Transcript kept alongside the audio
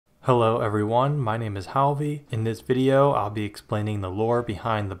Hello everyone, my name is Halvey. In this video, I'll be explaining the lore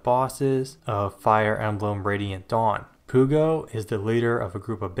behind the bosses of Fire Emblem Radiant Dawn. Pugo is the leader of a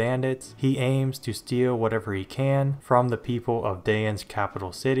group of bandits. He aims to steal whatever he can from the people of Dayan's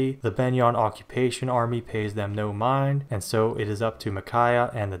capital city. The Benyon occupation army pays them no mind, and so it is up to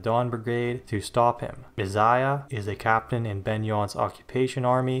Micaiah and the Dawn Brigade to stop him. Isaiya is a captain in Benyon's occupation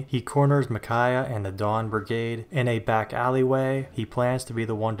army. He corners Micaiah and the Dawn Brigade in a back alleyway. He plans to be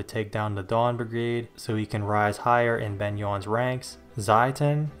the one to take down the Dawn Brigade so he can rise higher in Benyon's ranks.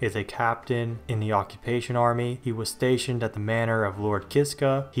 Zaitan is a captain in the occupation army. He was stationed at the manor of Lord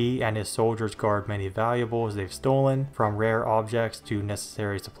Kezhda. He and his soldiers guard many valuables they've stolen, from rare objects to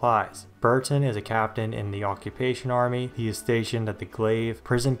necessary supplies. Burton is a captain in the occupation army. He is stationed at the Glaive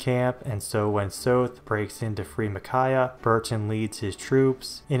prison camp, and so when Soth breaks in to free Micaiah, Burton leads his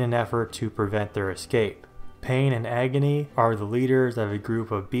troops in an effort to prevent their escape. Pain and Agony are the leaders of a group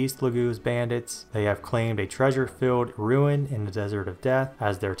of Beast Lagoon's bandits. They have claimed a treasure-filled ruin in the Desert of Death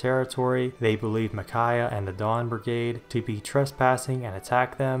as their territory. They believe Micaiah and the Dawn Brigade to be trespassing and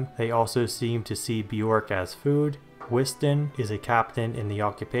attack them. They also seem to see Bjork as food. Wystan is a captain in the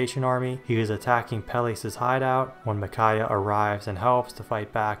occupation army. He is attacking Pelis's hideout when Micaiah arrives and helps to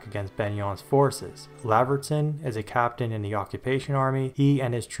fight back against Benyon's forces. Laverton is a captain in the occupation army. He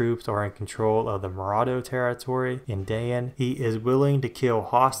and his troops are in control of the Maraj territory in Dayan. He is willing to kill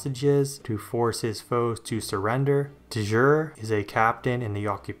hostages to force his foes to surrender. Djur is a captain in the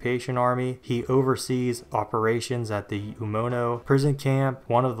occupation army. He oversees operations at the Umano prison camp,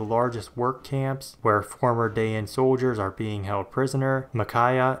 one of the largest work camps where former Dayan soldiers are being held prisoner.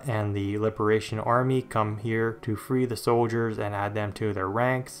 Micaiah and the Liberation Army come here to free the soldiers and add them to their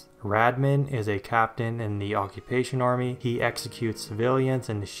ranks. Radmin is a captain in the occupation army. He executes civilians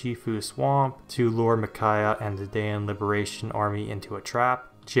in the Shifu swamp to lure Micaiah and the Dayan Liberation Army into a trap.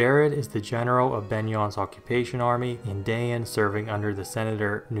 Jarod is the general of Benyon's occupation army in Dayan, serving under the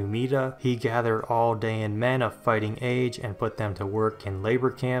Senator Numida. He gathered all Dayan men of fighting age and put them to work in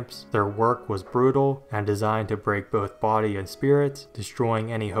labor camps. Their work was brutal and designed to break both body and spirit,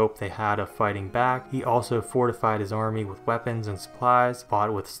 destroying any hope they had of fighting back. He also fortified his army with weapons and supplies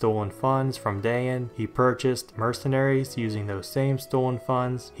bought with stolen funds from Dayan. He purchased mercenaries using those same stolen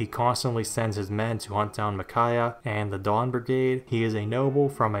funds. He constantly sends his men to hunt down Micaiah and the Dawn Brigade. He is a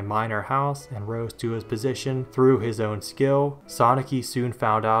noble from a minor house and rose to his position through his own skill. Soniki soon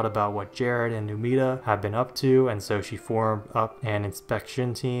found out about what Jarod and Numida had been up to, and so she formed up an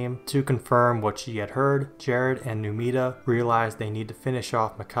inspection team to confirm what she had heard. Jarod and Numida realized they need to finish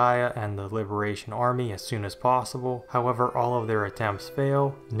off Micaiah and the Liberation Army as soon as possible. However, all of their attempts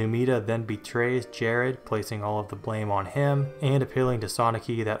fail. Numida then betrays Jarod, placing all of the blame on him and appealing to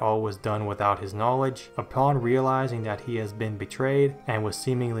Soniki that all was done without his knowledge. Upon realizing that he has been betrayed and with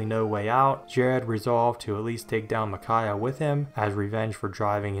seemingly no way out, Jarod resolved to at least take down Micaiah with him as revenge for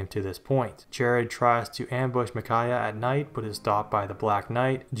driving him to this point. Jarod tries to ambush Micaiah at night but is stopped by the Black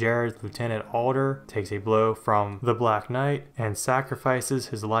Knight. Jarod's Lieutenant Alder takes a blow from the Black Knight and sacrifices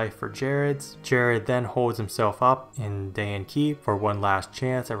his life for Jarod's. Jarod then holds himself up in Dayan Keep for one last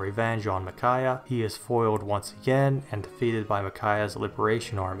chance at revenge on Micaiah. He is foiled once again and defeated by Micaiah's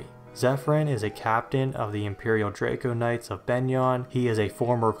Liberation Army. Zeffren is a captain of the Imperial Draco Knights of Benyon. He is a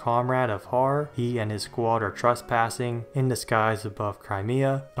former comrade of Har. He and his squad are trespassing in the skies above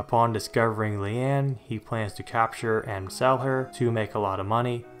Crimea. Upon discovering Leanne, he plans to capture and sell her to make a lot of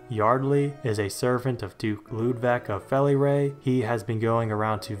money. Yeardley is a servant of Duke Ludveck of Felirae. He has been going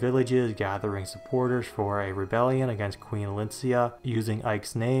around to villages gathering supporters for a rebellion against Queen Alicia using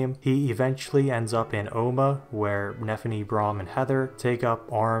Ike's name. He eventually ends up in Oma, where Nephany, Brahm, and Heather take up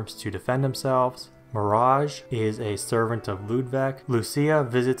arms to defend themselves. Maraj is a servant of Ludveck. Lucia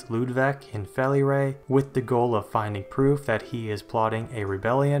visits Ludveck in Felirae with the goal of finding proof that he is plotting a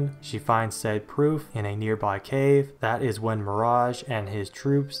rebellion. She finds said proof in a nearby cave. That is when Maraj and his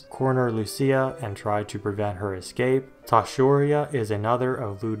troops corner Lucia and try to prevent her escape. Tashoria is another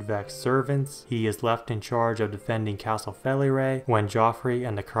of Ludveck's servants. He is left in charge of defending Castle Felirae when Joffrey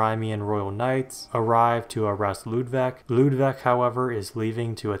and the Crimean Royal Knights arrive to arrest Ludveck. Ludveck, however, is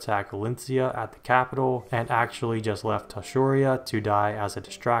leaving to attack Alicia at the capital and actually just left Tashoria to die as a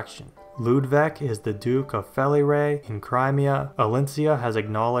distraction. Ludveck is the Duke of Felirae in Crimea. Alencia has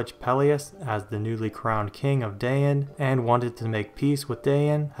acknowledged Peleus as the newly crowned king of Dain and wanted to make peace with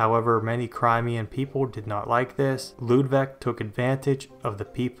Dain. However, many Crimean people did not like this. Ludveck took advantage of the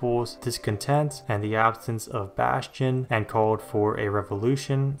people's discontent and the absence of Bastion and called for a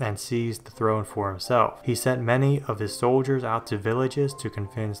revolution and seized the throne for himself. He sent many of his soldiers out to villages to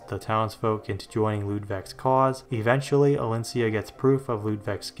convince the townsfolk into joining Ludveck's cause. Eventually, Alencia gets proof of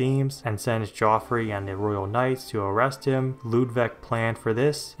Ludveck's schemes and sends Joffrey and the royal knights to arrest him. Ludveck planned for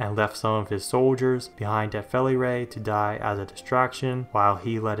this and left some of his soldiers behind at Felirae to die as a distraction, while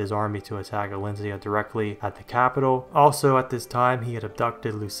he led his army to attack Alencia directly at the capital. Also at this time, he had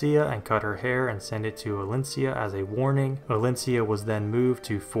abducted Lucia and cut her hair and sent it to Alencia as a warning. Alencia was then moved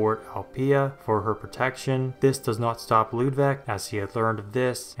to Fort Alpia for her protection. This does not stop Ludveck, as he had learned of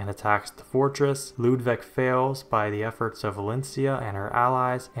this and attacks the fortress. Ludveck fails by the efforts of Alencia and her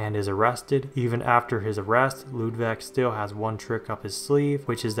allies and is arrested. Even after his arrest, Ludveck still has one trick up his sleeve,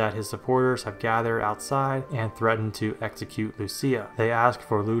 which is that his supporters have gathered outside and threatened to execute Lucia. They ask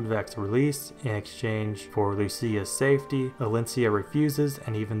for Ludveck's release in exchange for Lucia's safety. Alencia refuses,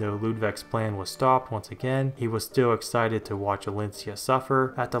 and even though Ludveck's plan was stopped once again, he was still excited to watch Alencia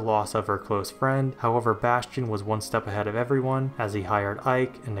suffer at the loss of her close friend. However, Bastion was one step ahead of everyone, as he hired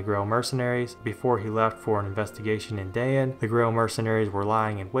Ike and the Grille mercenaries before he left for an investigation in Dain. The Grille mercenaries were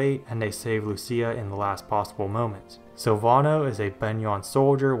lying in wait, and they saved Lucia in the last possible moment. Silvano is a Benyon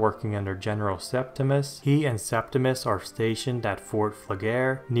soldier working under General Septimus. He and Septimus are stationed at Fort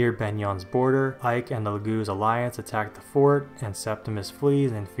Flagare near Benyon's border. Ike and the Laguz alliance attack the fort, and Septimus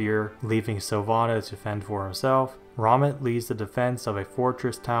flees in fear, leaving Silvano to fend for himself. Rommit leads the defense of a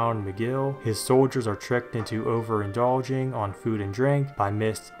fortress town, McGill. His soldiers are tricked into overindulging on food and drink by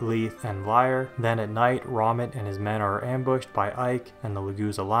Mist, Lethe, and Lyre. Then at night, Rommit and his men are ambushed by Ike and the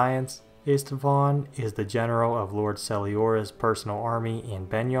Laguz alliance. Istvan is the general of Lord Seliora's personal army in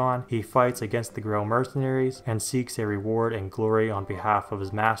Benyon. He fights against the Grille mercenaries and seeks a reward and glory on behalf of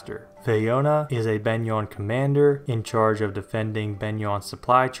his master. Veyona is a Benyon commander in charge of defending Benyon's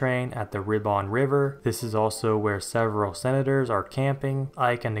supply train at the Ribbon River. This is also where several senators are camping.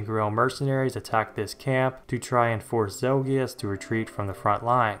 Ike and the Grille mercenaries attack this camp to try and force Zelgius to retreat from the front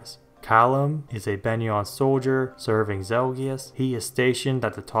lines. Callum is a Benyon soldier serving Zelgius. He is stationed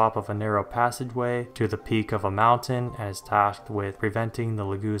at the top of a narrow passageway to the peak of a mountain and is tasked with preventing the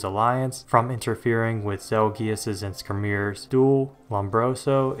Laguz alliance from interfering with Zelgius's and Skirmir's duel.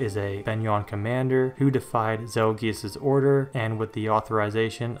 Lombroso is a Benyon commander who defied Zelgius's order and, with the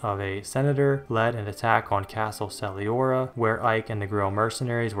authorization of a senator, led an attack on Castle Seliora, where Ike and the Grille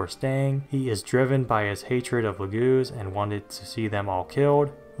mercenaries were staying. He is driven by his hatred of Laguz and wanted to see them all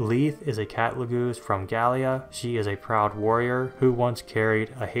killed. Lethe is a cat Laguz from Gallia. She is a proud warrior who once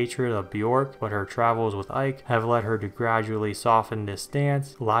carried a hatred of Bjork, but her travels with Ike have led her to gradually soften this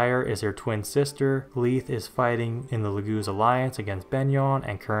stance. Lyre is her twin sister. Lethe is fighting in the Laguz alliance against Benyon,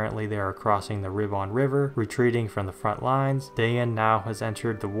 and currently they are crossing the Ribbon River, retreating from the front lines. Dain now has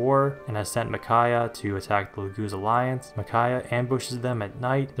entered the war and has sent Micaiah to attack the Laguz alliance. Micaiah ambushes them at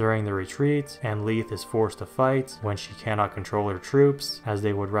night during the retreat, and Lethe is forced to fight when she cannot control her troops, as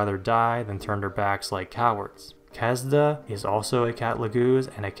they would rather die than turn their backs like cowards. Kezhda is also a cat Laguz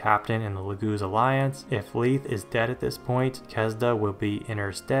and a captain in the Laguz alliance. If Lethe is dead at this point, Kezhda will be in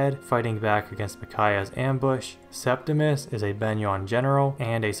her stead, fighting back against Micaiah's ambush. Septimus is a Benyon general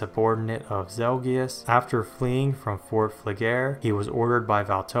and a subordinate of Zelgius. After fleeing from Fort Flagare, he was ordered by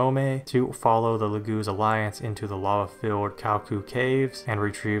Valtome to follow the Laguz alliance into the lava-filled Kalku caves and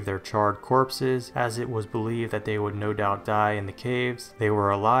retrieve their charred corpses, as it was believed that they would no doubt die in the caves. They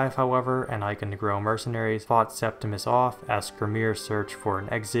were alive, however, and Ike and the Grille mercenaries fought Septimus off as Skirmir searched for an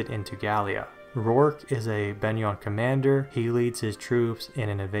exit into Gallia. Roark is a Benyon commander. He leads his troops in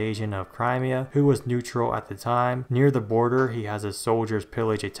an invasion of Crimea, who was neutral at the time. Near the border, he has his soldiers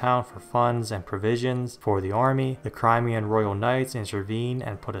pillage a town for funds and provisions for the army. The Crimean royal knights intervene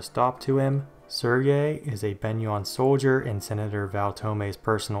and put a stop to him. Sergei is a Benyon soldier in Senator Valtome's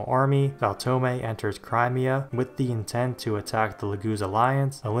personal army. Valtome enters Crimea with the intent to attack the Laguz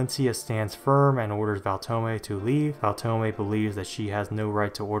alliance. Alencia stands firm and orders Valtome to leave. Valtome believes that she has no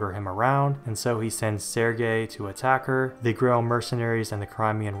right to order him around, and so he sends Sergei to attack her. The Grille mercenaries and the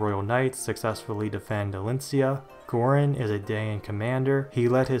Crimean royal knights successfully defend Alencia. Goran is a Dain commander. He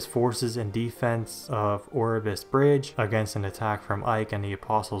led his forces in defense of Oribus Bridge against an attack from Ike and the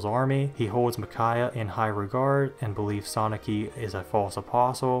Apostles' army. He holds Micaiah in high regard and believes Soniki is a false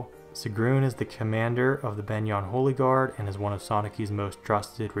apostle. Sigrun is the commander of the Benyon Holy Guard and is one of Sonicky's most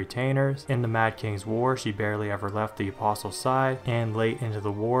trusted retainers. In the Mad King's War, she barely ever left the Apostle's side, and late into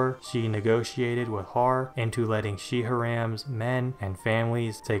the war, she negotiated with Har into letting Shiharam's men and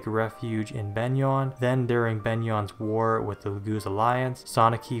families take refuge in Benyon. Then during Benyon's war with the Laguz Alliance,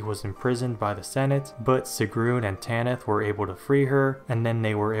 Sonicky was imprisoned by the Senate, but Sigrun and Tanith were able to free her, and then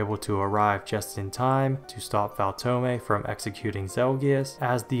they were able to arrive just in time to stop Valtome from executing Zelgius.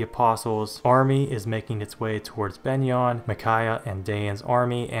 As the Apostles' army is making its way towards Benyon, Micaiah and Dayan's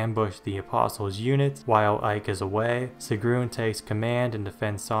army ambush the Apostles' units while Ike is away. Sigrun takes command and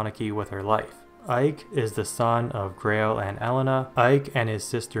defends Sonicky with her life. Ike is the son of Grail and Elena. Ike and his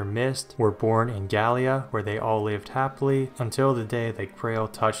sister Mist were born in Gallia, where they all lived happily until the day that Grail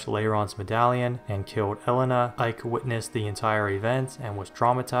touched Leiron's medallion and killed Elena. Ike witnessed the entire event and was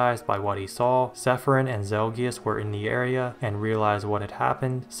traumatized by what he saw. Zeffren and Zelgius were in the area and realized what had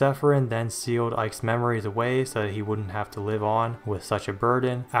happened. Zeffren then sealed Ike's memories away so that he wouldn't have to live on with such a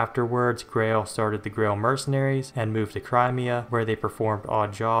burden. Afterwards, Grail started the Grail Mercenaries and moved to Crimea, where they performed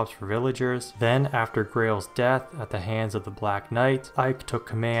odd jobs for villagers. Then, after Grail's death at the hands of the Black Knight, Ike took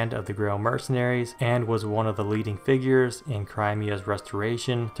command of the Grail Mercenaries and was one of the leading figures in Crimea's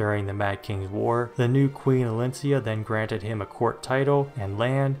restoration during the Mad King's War. The new Queen Alincia then granted him a court title and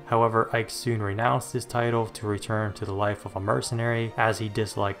land. However, Ike soon renounced his title to return to the life of a mercenary as he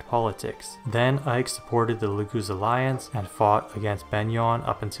disliked politics. Then Ike supported the Laguz Alliance and fought against Benyon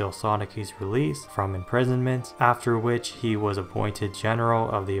up until Sonicky's release from imprisonment, after which he was appointed general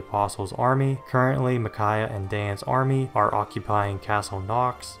of the Apostles' army. Currently, Micaiah and Dayan's army are occupying Castle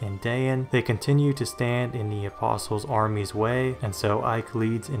Nox in Dayan. They continue to stand in the Apostles' army's way, and so Ike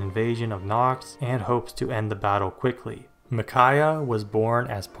leads an invasion of Nox and hopes to end the battle quickly. Micaiah was born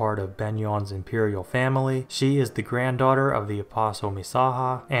as part of Benyon's imperial family. She is the granddaughter of the Apostle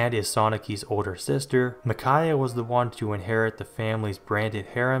Misaha and is Sonicky's older sister. Micaiah was the one to inherit the family's branded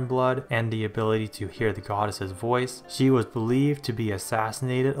Heron blood and the ability to hear the goddess's voice. She was believed to be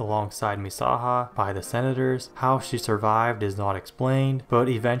assassinated alongside Misaha by the senators. How she survived is not explained, but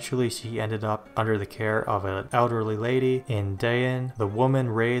eventually she ended up under the care of an elderly lady in Dayan. The woman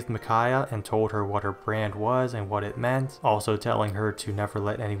raised Micaiah and told her what her brand was and what it meant, also telling her to never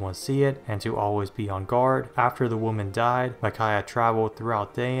let anyone see it and to always be on guard. After the woman died, Micaiah traveled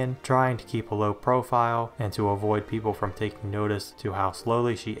throughout Dayan, trying to keep a low profile and to avoid people from taking notice to how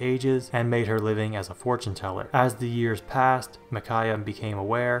slowly she ages, and made her living as a fortune teller. As the years passed, Micaiah became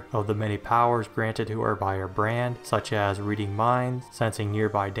aware of the many powers granted to her by her brand, such as reading minds, sensing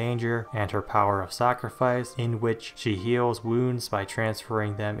nearby danger, and her power of sacrifice, in which she heals wounds by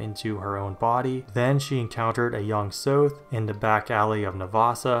transferring them into her own body. Then she encountered a young Soth in the back alley of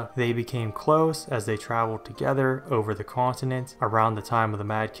Navasa. They became close as they traveled together over the continent. Around the time of the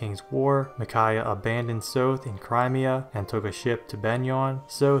Mad King's War, Micaiah abandoned Soth in Crimea and took a ship to Benyon.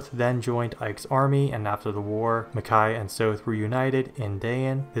 Soth then joined Ike's army, and after the war, Micaiah and Soth reunited in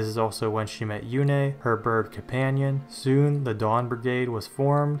Dayan. This is also when she met Yune, her bird companion. Soon, the Dawn Brigade was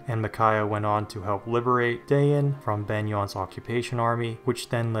formed, and Micaiah went on to help liberate Dayan from Benyon's occupation army, which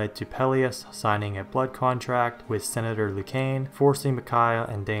then led to Peleus signing a blood contract with Senator Lucane, forcing Micaiah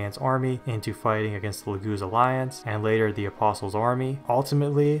and Dayan's army into fighting against the Laguz Alliance and later the Apostles' army,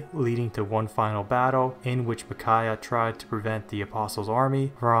 ultimately leading to one final battle in which Micaiah tried to prevent the Apostles'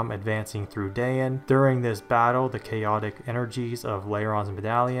 army from advancing through Dayan. During this battle, the chaotic energies of Leiron's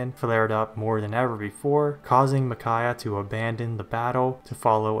medallion flared up more than ever before, causing Micaiah to abandon the battle to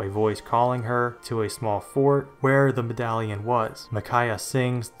follow a voice calling her to a small fort where the medallion was. Micaiah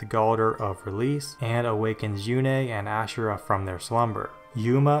sings the Galdr of Release and awakens Yune and Ashura from their slumber.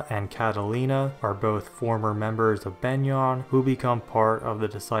 Yuma and Catalena are both former members of Benyon who become part of the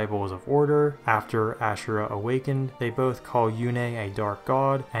Disciples of Order. After Ashura awakened, they both call Yune a dark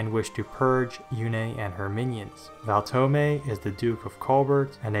god and wish to purge Yune and her minions. Valtome is the Duke of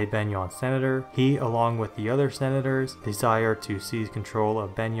Colbert and a Benyon senator. He, along with the other senators, desire to seize control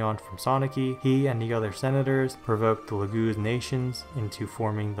of Benyon from Sonicky. He and the other senators provoke the Laguz nations into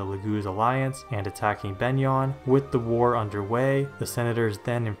forming the Laguz Alliance and attacking Benyon. With the war underway, the senators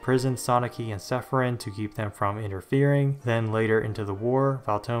then imprisoned Sonicky and Zeffren to keep them from interfering. Then later into the war,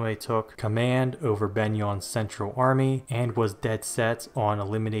 Valtome took command over Benyon's central army and was dead set on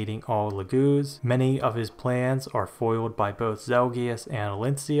eliminating all Laguz. Many of his plans are foiled by both Zelgius and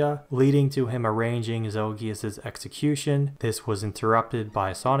Alincia, leading to him arranging Zelgius's execution. This was interrupted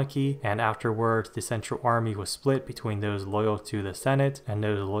by Sonicky, and afterwards the central army was split between those loyal to the Senate and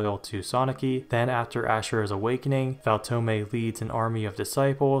those loyal to Sonicky. Then after Ashura's awakening, Valtome leads an army of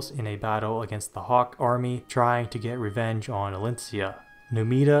disciples in a battle against the Hawk army, trying to get revenge on Alincia.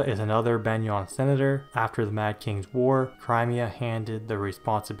 Numida is another Benyon senator. After the Mad King's War, Crimea handed the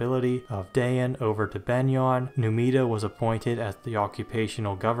responsibility of Dayan over to Benyon. Numida was appointed as the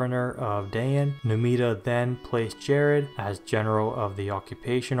occupational governor of Dayan. Numida then placed Jarod as general of the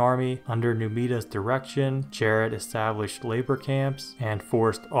occupation army. Under Numida's direction, Jarod established labor camps and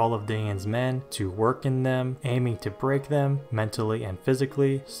forced all of Dayan's men to work in them, aiming to break them mentally and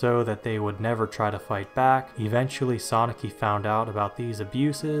physically so that they would never try to fight back. Eventually, Sonaki found out about these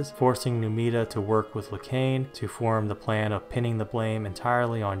abuses, forcing Numida to work with Lethe to form the plan of pinning the blame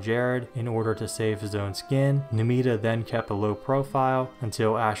entirely on Jarod in order to save his own skin. Numida then kept a low profile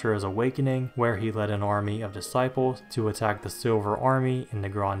until Ashura's Awakening, where he led an army of disciples to attack the Silver Army in the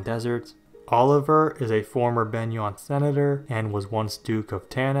Grand Deserts. Oliver is a former Benyon senator and was once Duke of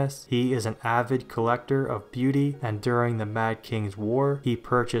Tanis. He is an avid collector of beauty, and during the Mad King's War, he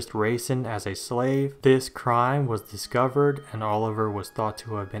purchased Racin as a slave. This crime was discovered and Oliver was thought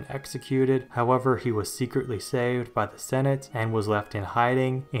to have been executed. However, he was secretly saved by the Senate and was left in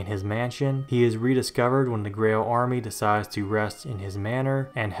hiding in his mansion. He is rediscovered when the Grail army decides to rest in his manor,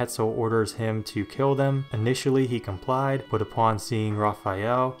 and Hetzel orders him to kill them. Initially, he complied, but upon seeing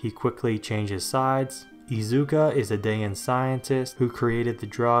Raphael, he quickly changes sides. Izuka is a Dayan scientist who created the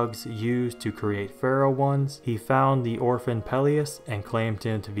drugs used to create Pharaoh ones. He found the orphan Peleus and claimed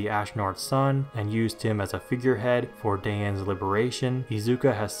him to be Ashnard's son and used him as a figurehead for Dayan's liberation.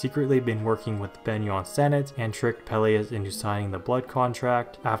 Izuka has secretly been working with the Benyon Senate and tricked Peleus into signing the blood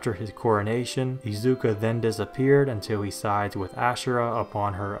contract. After his coronation, Izuka then disappeared until he sides with Ashura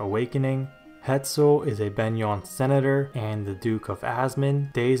upon her awakening. Hetzel is a Benyon senator and the Duke of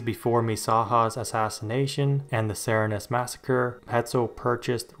Asmin. Days before Misaha's assassination and the Serenus massacre, Hetzel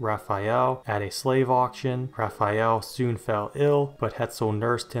purchased Raphael at a slave auction. Raphael soon fell ill, but Hetzel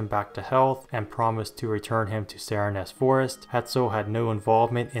nursed him back to health and promised to return him to Serenus Forest. Hetzel had no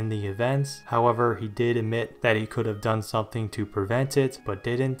involvement in the events. However, he did admit that he could have done something to prevent it, but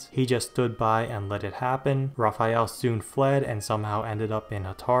didn't. He just stood by and let it happen. Raphael soon fled and somehow ended up in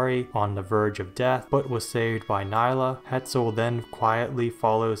Hatari on the verge of death, but was saved by Nyla. Hetzel then quietly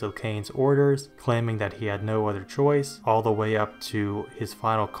follows Okane's orders, claiming that he had no other choice, all the way up to his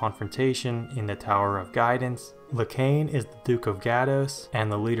final confrontation in the Tower of Guidance. Lethe is the Duke of Gados and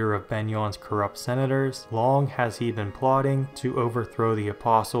the leader of Benyon's corrupt senators. Long has he been plotting to overthrow the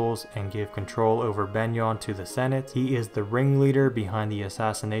apostles and give control over Benyon to the Senate. He is the ringleader behind the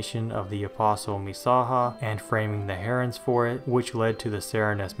assassination of the apostle Misaha and framing the herons for it, which led to the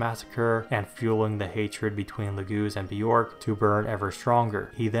Serenus massacre and fueling the hatred between Leguz and Bjork to burn ever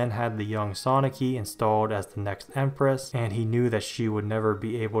stronger. He then had the young Sonaki installed as the next empress, and he knew that she would never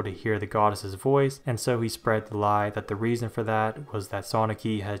be able to hear the goddess's voice, and so he spread the lie that the reason for that was that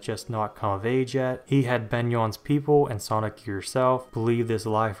Sonaki had just not come of age yet. He had Benyon's people and Sonaki herself believe this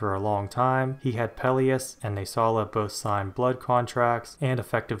lie for a long time. He had Peleus and Nesala both signed blood contracts and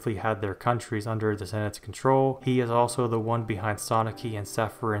effectively had their countries under the Senate's control. He is also the one behind Sonaki and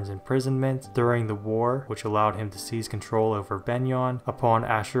Zeffren's imprisonment during the war, which allowed him to seize control over Benyon. Upon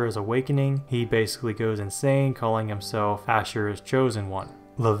Ashura's awakening, he basically goes insane, calling himself Ashura's chosen one.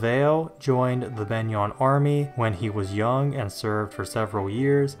 Lethe joined the Benyon army when he was young and served for several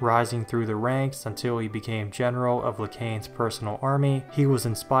years, rising through the ranks until he became general of Lethe's personal army. He was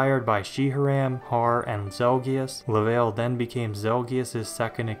inspired by Shiharam, Har, and Zelgius. Lethe then became Zelgius'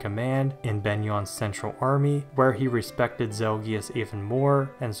 second-in-command in Benyon's central army, where he respected Zelgius even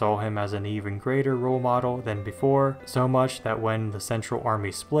more and saw him as an even greater role model than before, so much that when the central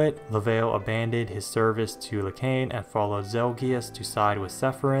army split, Lethe abandoned his service to Lethe and followed Zelgius to side with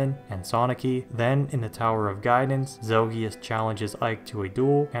Zeffren and Sonaki. Then, in the Tower of Guidance, Zelgius challenges Ike to a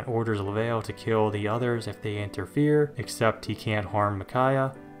duel and orders Lethe to kill the others if they interfere, except he can't harm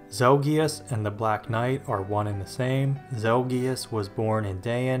Micaiah. Zelgius and the Black Knight are one and the same. Zelgius was born in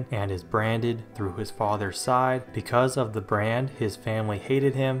Dayan and is branded through his father's side. Because of the brand, his family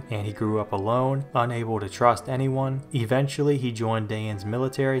hated him and he grew up alone, unable to trust anyone. Eventually, he joined Dayan's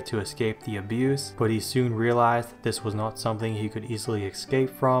military to escape the abuse, but he soon realized that this was not something he could easily escape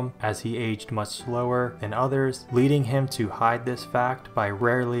from, as he aged much slower than others, leading him to hide this fact by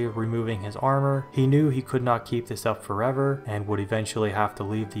rarely removing his armor. He knew he could not keep this up forever and would eventually have to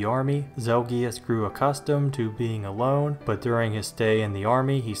leave the the army. Zelgius grew accustomed to being alone, but during his stay in the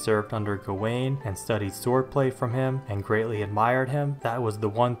army he served under Gawain and studied swordplay from him and greatly admired him. That was the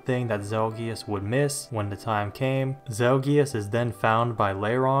one thing that Zelgius would miss when the time came. Zelgius is then found by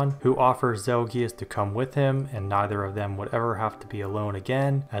Laverton, who offers Zelgius to come with him, and neither of them would ever have to be alone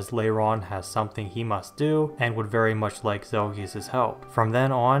again, as Laverton has something he must do and would very much like Zelgius's help. From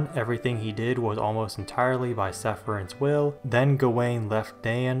then on, everything he did was almost entirely by Zeffren's will. Then Gawain left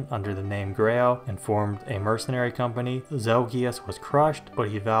Dayan under the name Grail and formed a mercenary company. Zelgius was crushed, but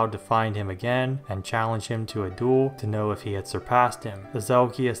he vowed to find him again and challenge him to a duel to know if he had surpassed him.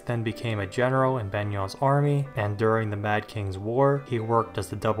 Zelgius then became a general in Benyon's army, and during the Mad King's War, he worked as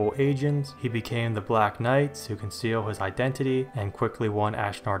the double agent. He became the Black Knight to conceal his identity and quickly won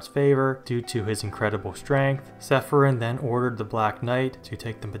Ashnard's favor due to his incredible strength. Zeffren then ordered the Black Knight to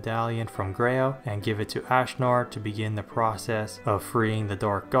take the medallion from Grail and give it to Ashnard to begin the process of freeing the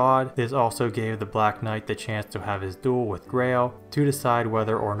Dark God. This also gave the Black Knight the chance to have his duel with Grail to decide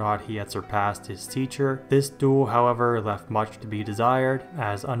whether or not he had surpassed his teacher. This duel, however, left much to be desired,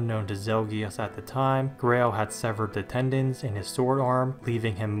 as unknown to Zelgius at the time, Grail had severed the tendons in his sword arm,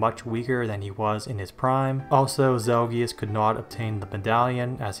 leaving him much weaker than he was in his prime. Also, Zelgius could not obtain the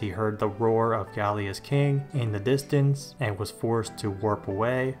medallion as he heard the roar of Gallia's king in the distance and was forced to warp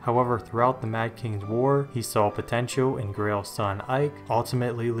away. However, throughout the Mad King's War, he saw potential in Grail's son Ike,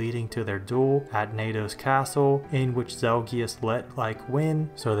 ultimately leading to their duel at Nado's castle, in which Zelgius let Ike win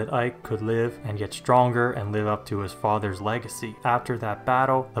so that Ike could live and get stronger and live up to his father's legacy. After that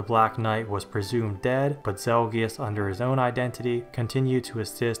battle, the Black Knight was presumed dead, but Zelgius, under his own identity, continued to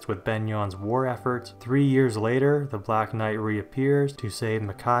assist with Benyon's war efforts. 3 years later, the Black Knight reappears to save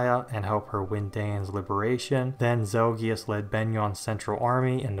Micaiah and help her win Dayan's liberation. Then Zelgius led Benyon's central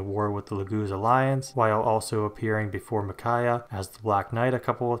army in the war with the Laguz Alliance, while also appearing before Micaiah as the Black Knight a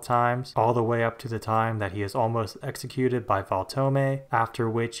couple of times, all the way up to the time that he is almost executed by Valtome, after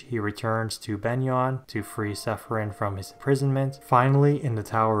which he returns to Benyon to free Zeffren from his imprisonment. Finally, in the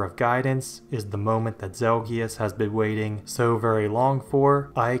Tower of Guidance is the moment that Zelgius has been waiting so very long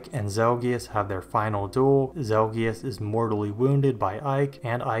for. Ike and Zelgius have their final duel. Zelgius is mortally wounded by Ike,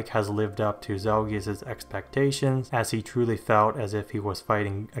 and Ike has lived up to Zelgius's expectations, as he truly felt as if he was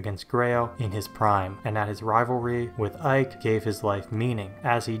fighting against Grail in his prime, and that his rivalry with Ike gave his life meaning.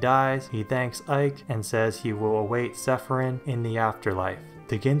 As he dies, he thanks Ike and says he will await Zeffren in the afterlife.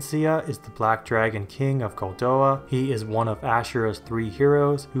 Dginsia is the Black Dragon King of Goldoa. He is one of Ashura's 3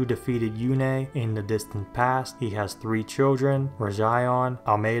 heroes who defeated Yune in the distant past. He has 3 children, Rajayon,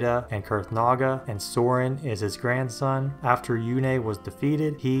 Almeida, and Kurthnaga, and Soren is his grandson. After Yune was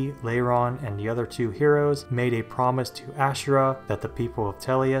defeated, he, Laverton, and the other 2 heroes made a promise to Ashura that the people of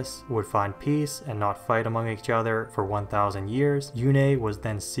Teleus would find peace and not fight among each other for 1,000 years. Yune was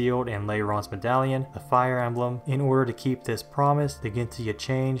then sealed in Laverton's medallion, the Fire Emblem. In order to keep this promise, Dginsia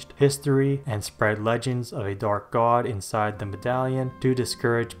changed history and spread legends of a dark god inside the medallion to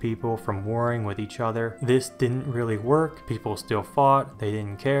discourage people from warring with each other. This didn't really work. People still fought, they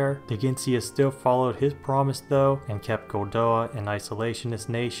didn't care. Dginsia still followed his promise though and kept Goldoa an isolationist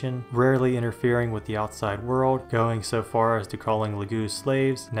nation, rarely interfering with the outside world, going so far as to calling Laguz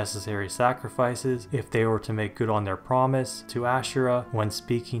slaves necessary sacrifices if they were to make good on their promise to Ashura when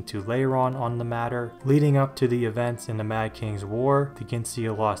speaking to Laverton on the matter. Leading up to the events in the Mad King's War, Dginsia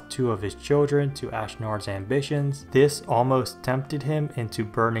lost 2 of his children to Ashnard's ambitions. This almost tempted him into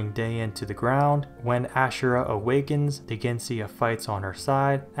burning Dayan to the ground. When Ashura awakens, Dginsia fights on her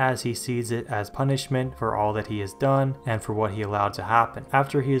side, as he sees it as punishment for all that he has done and for what he allowed to happen.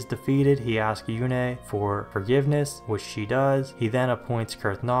 After he is defeated, he asks Yune for forgiveness, which she does. He then appoints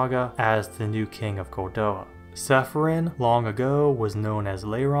Kurthnaga as the new king of Goldoa. Zeffren, long ago, was known as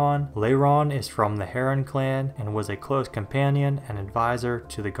Laverton. Laverton is from the Heron clan and was a close companion and advisor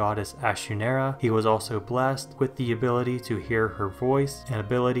to the goddess Ashunera. He was also blessed with the ability to hear her voice, an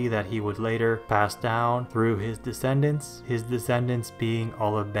ability that he would later pass down through his descendants being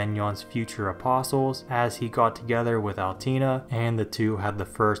all of Benyon's future apostles, as he got together with Altina and the 2 had the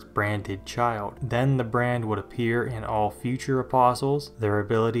first branded child. Then the brand would appear in all future apostles. Their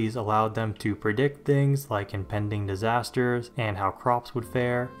abilities allowed them to predict things like impending disasters and how crops would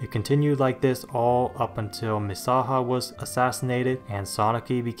fare. It continued like this all up until Misaha was assassinated and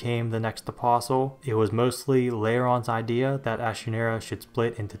Sonaki became the next apostle. It was mostly Laverton's idea that Ashunera should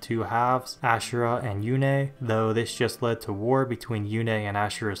split into 2 halves, Ashura and Yune, though this just led to war between Yune and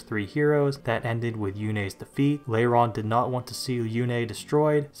Ashura's 3 heroes that ended with Yune's defeat. Laverton did not want to see Yune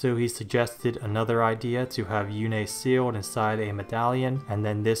destroyed, so he suggested another idea to have Yune sealed inside a medallion, and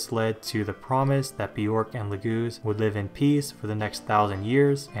then this led to the promise that Bjork and and Laguz would live in peace for the next 1,000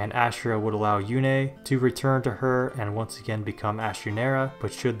 years, and Ashura would allow Yune to return to her and once again become Ashunera,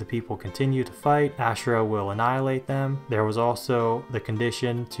 but should the people continue to fight, Ashura will annihilate them. There was also the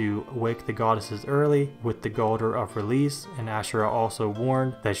condition to wake the goddesses early with the Galder of Release, and Ashura also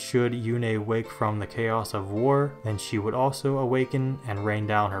warned that should Yune wake from the chaos of war, then she would also awaken and rain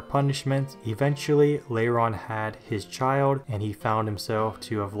down her punishment. Eventually, Leiron had his child, and he found himself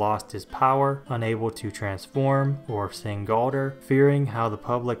to have lost his power, unable to transform or sing Galder. Fearing how the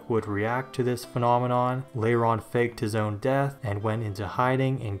public would react to this phenomenon, Leiron faked his own death and went into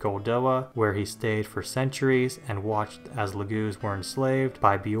hiding in Goldoa, where he stayed for centuries and watched as Laguz were enslaved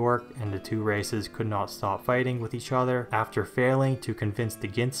by Bjork, and the two races could not stop fighting with each other. After failing to convince the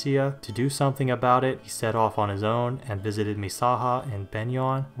Ginsia to do something about it, he set off on his own and visited Misaha in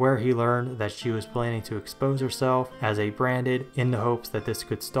Benyon, where he learned that she was planning to expose herself as a branded in the hopes that this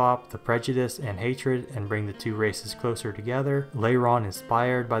could stop the prejudice and hatred and bring the two races closer together. Leiron,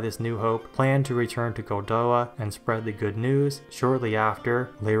 inspired by this new hope, planned to return to Goldoa and spread the good news. Shortly after,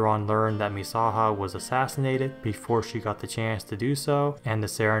 Leiron learned that Misaha was assassinated before she got the chance to do so, and the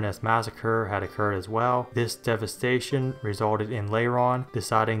Serenus massacre had occurred as well. This devastation resulted in Leiron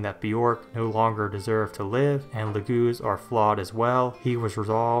deciding that Bjork no longer deserved to live, and Laguz are flawed as well. He was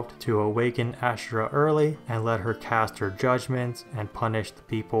resolved to awaken Ashura early and let her cast her judgments and punish the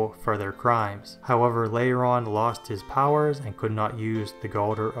people for their crimes. However, Leiron lost his powers and could not use the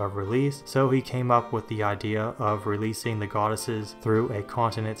Galder of Release, so he came up with the idea of releasing the goddesses through a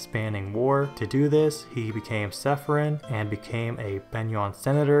continent-spanning war. To do this, he became Zeffren and became a Benyon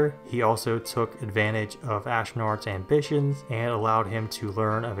senator. He also took advantage of Ashnard's ambitions and allowed him to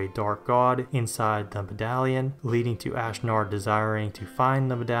learn of a dark god inside the medallion, leading to Ashnard desiring to find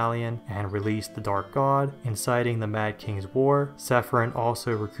the medallion and release the dark god, inciting the Mad King's war. Zeffren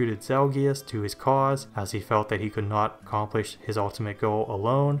also recruited Zelgius to his cause, as he felt that he could not accomplish his ultimate goal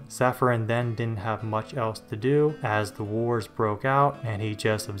alone. Zeffren then didn't have much else to do as the wars broke out, and he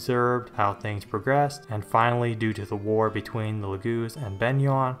just observed how things progressed. And finally, due to the war between the Laguz and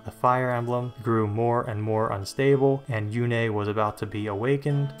Benyon, the Fire Emblem grew more and more unstable, and Yune was about to be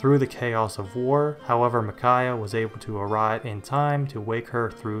awakened through the chaos of war. However, Micaiah was able to arrive in time to wake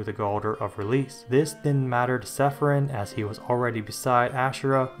her through the Galder of Release. This didn't matter to Zeffren, as he was already beside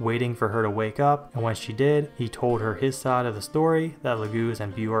Ashura, waiting for her to wake up, and when she did, he told her his side of the story, that Laguz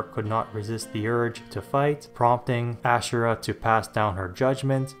and Bjork could not resist the urge to fight, prompting Ashura to pass down her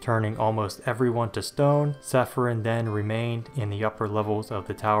judgment, turning almost everyone to stone. Zeffren then remained in the upper levels of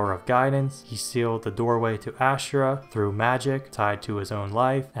the Tower of Guidance. He sealed the doorway to Ashura through magic tied to his own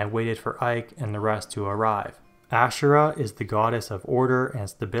life and waited for Ike and the rest to arrive. Ashura is the goddess of order and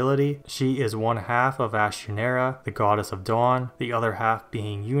stability. She is one half of Ashunera, the goddess of dawn, the other half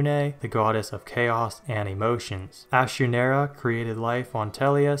being Yune, the goddess of chaos and emotions. Ashunera created life on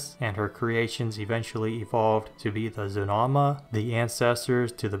Teleus, and her creations eventually evolved to be the Zunama, the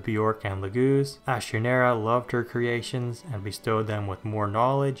ancestors to the Bjork and Laguz. Ashunera loved her creations and bestowed them with more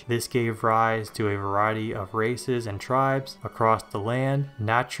knowledge. This gave rise to a variety of races and tribes across the land.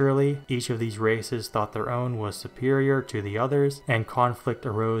 Naturally, each of these races thought their own was superior to the others, and conflict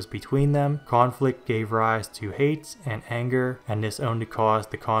arose between them. Conflict gave rise to hates and anger, and this only caused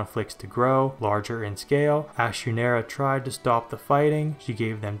the conflicts to grow larger in scale. Ashunera tried to stop the fighting. She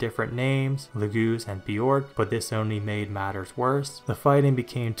gave them different names, Laguz and Bjork, but this only made matters worse. The fighting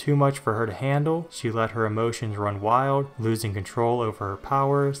became too much for her to handle. She let her emotions run wild, losing control over her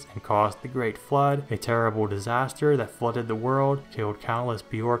powers, and caused the Great Flood, a terrible disaster that flooded the world, killed countless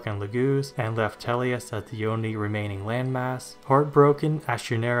Bjork and Laguz, and left Teleus as the only remaining landmass. Heartbroken,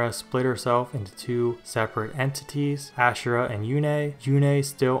 Ashunera split herself into two separate entities, Ashura and Yune. Yune,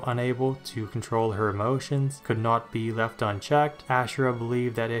 still unable to control her emotions, could not be left unchecked. Ashura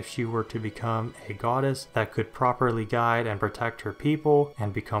believed that if she were to become a goddess that could properly guide and protect her people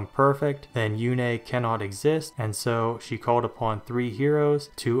and become perfect, then Yune cannot exist, and so she called upon three heroes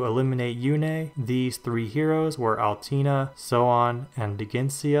to eliminate Yune. These three heroes were Altina, Soan, and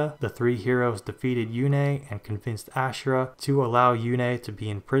Deginsia. The three heroes defeated Yune and convinced Ashura to allow Yune to be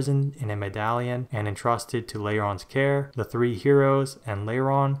imprisoned in a medallion and entrusted to Leiron's care. The three heroes and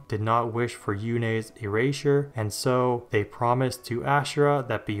Leiron did not wish for Yune's erasure, and so they promised to Ashura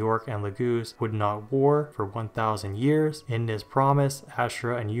that Bjork and Laguz would not war for 1,000 years. In this promise,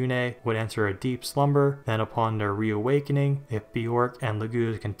 Ashura and Yune would enter a deep slumber. Then upon their reawakening, if Bjork and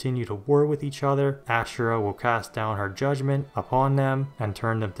Laguz continue to war with each other, Ashura will cast down her judgment upon them and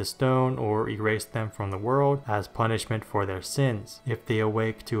turn them to stone or erase them from the world. world as punishment for their sins. If they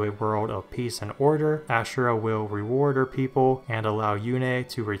awake to a world of peace and order, Ashura will reward her people and allow Yune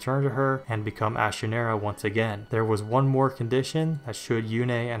to return to her and become Ashnera once again. There was one more condition, that should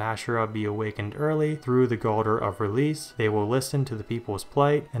Yune and Ashura be awakened early through the Galder of Release, they will listen to the people's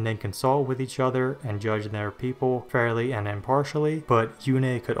plight and then consult with each other and judge their people fairly and impartially. But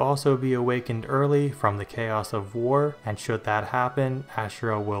Yune could also be awakened early from the chaos of war, and should that happen,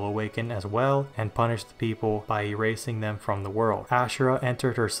 Ashura will awaken as well and punish the people by erasing them from the world. Ashura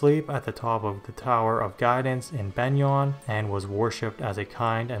entered her sleep at the top of the Tower of Guidance in Benyon and was worshipped as a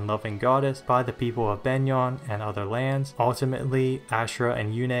kind and loving goddess by the people of Benyon and other lands. Ultimately, Ashura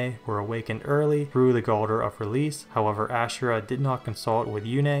and Yune were awakened early through the Galder of Release. However, Ashura did not consult with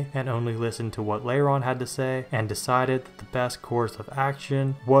Yune and only listened to what Leiron had to say and decided that the best course of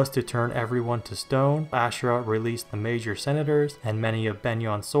action was to turn everyone to stone. Ashura released the major senators and many of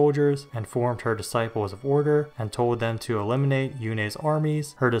Benyon's soldiers and formed her disciples of order and told them to eliminate Yune's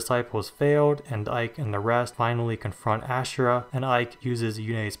armies. Her disciples failed, and Ike and the rest finally confront Ashura, and Ike uses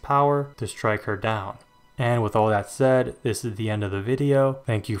Yune's power to strike her down. And with all that said, this is the end of the video.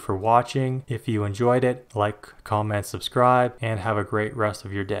 Thank you for watching. If you enjoyed it, like, comment, subscribe, and have a great rest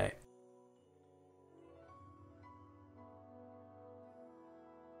of your day.